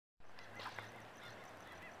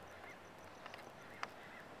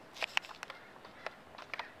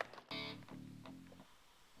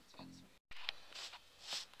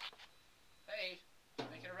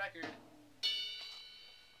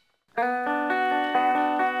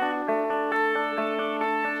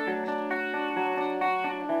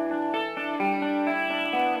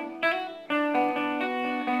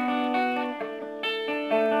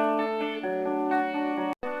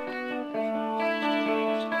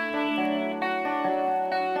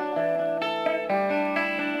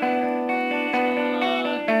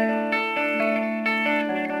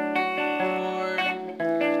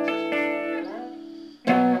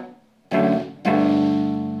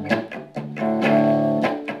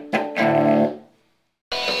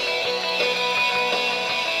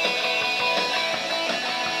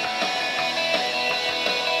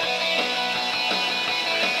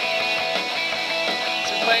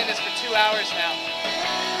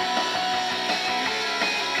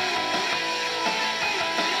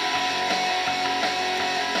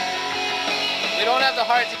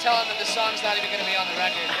hard to tell him that the song's not even going to be on the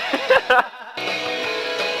record.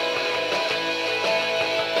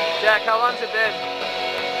 Jack, how long's it been?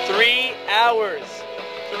 3 hours.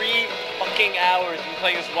 3 fucking hours you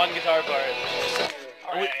playing this one guitar part.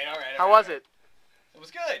 Alright. How was it? It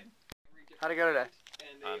was good. How'd it go today?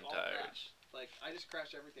 I'm tired. Like, I just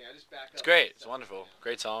crashed everything. I just backed up. It's great. It's wonderful.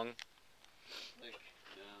 Great song. Like,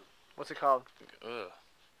 What's it called?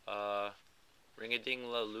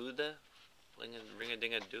 Ring-a-ding-la-luda?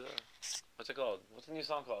 Ring-a-ding-a-dua? What's it called? What's the new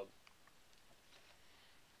song called?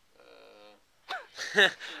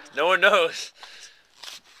 No one knows.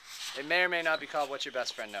 It may or may not be called What Your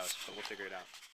Best Friend Knows, but we'll figure it out.